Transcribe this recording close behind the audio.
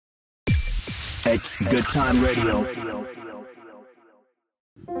It's Good Time Radio.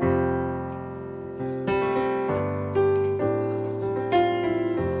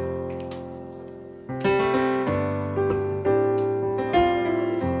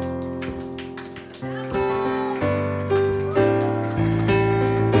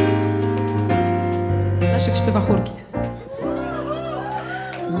 Leszek śpiewa chórki.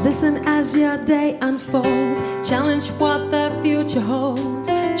 Listen as your day unfolds. Challenge what the future holds.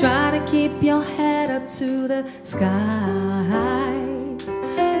 Try to keep your head up to the sky.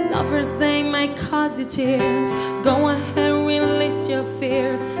 Lovers, they may cause you tears. Go ahead, release your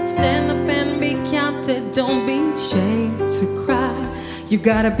fears. Stand up and be counted. Don't be ashamed to cry. You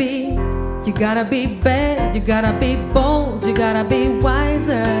gotta be bad. You gotta be bold. You gotta be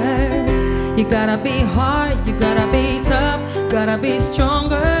wiser. You gotta be hard, you gotta be tough, gotta be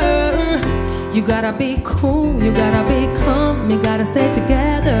stronger. You gotta be cool, you gotta be calm, you gotta stay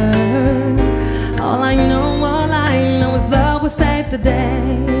together. All I know is love will save the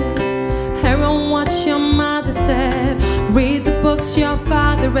day. Hear what your mother said. Read the books your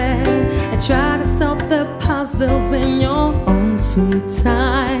father read. And try to solve the puzzles in your own sweet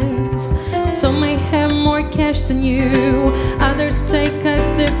times. Some may have more cash than you, others take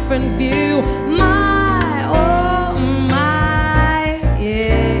a different view. My, oh my,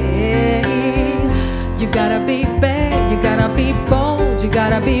 yeah. You gotta be bad, you gotta be bold, you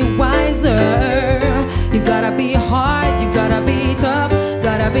gotta be wiser. You gotta be hard, you gotta be tough,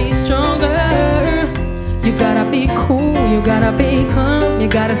 gotta be stronger. You gotta be cool, you gotta be calm, you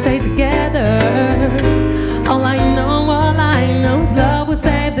gotta stay together. All I know is love will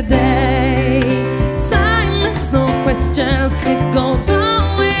save the day. Time is no questions, it goes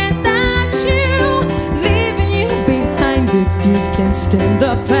on without you, leaving you behind if you can't stand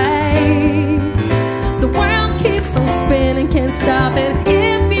the pace. The world keeps on spinning, can't stop it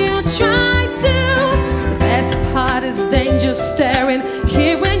if you try to. The best part is danger staring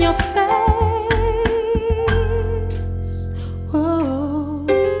here in your face. Whoa.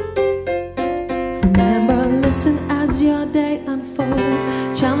 Remember, listen as your day unfolds.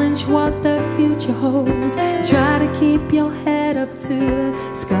 Challenge what the future holds. Try to keep your head up to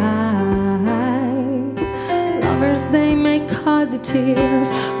the sky. Lovers, they may cause you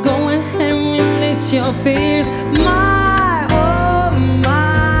tears. Go ahead and release your fears. My, oh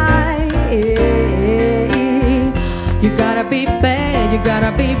my, yeah. You gotta be bad, you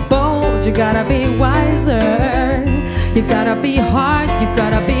gotta be bold, you gotta be wiser. You gotta be hard, you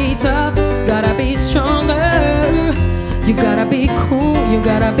gotta be tough, gotta be stronger. You gotta be cool, you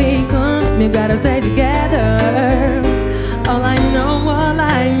gotta be calm, you gotta stay together. All I know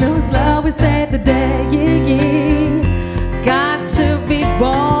is love will save the day, yeah, yeah. Got to be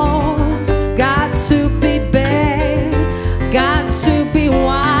bold, got to be bad, got to be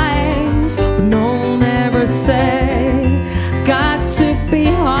wise, but don't ever say. Got to be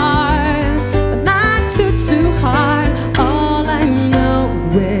hard, but not too hard. All I know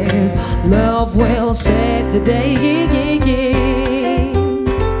is love will save the day, yeah, yeah, yeah.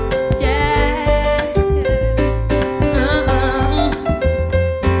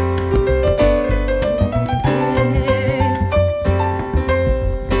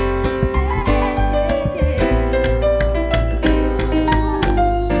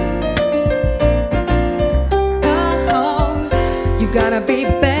 You gotta be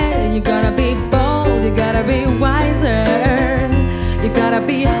bad, you gotta be bold, you gotta be wiser. You gotta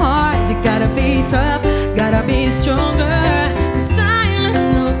be hard, you gotta be tough, gotta be stronger. This time is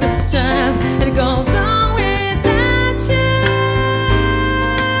no questions, and it goes on without you.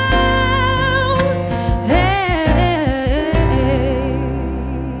 Hey.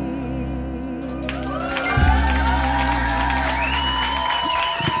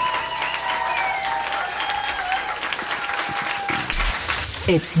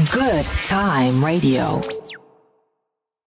 It's Good Time Radio.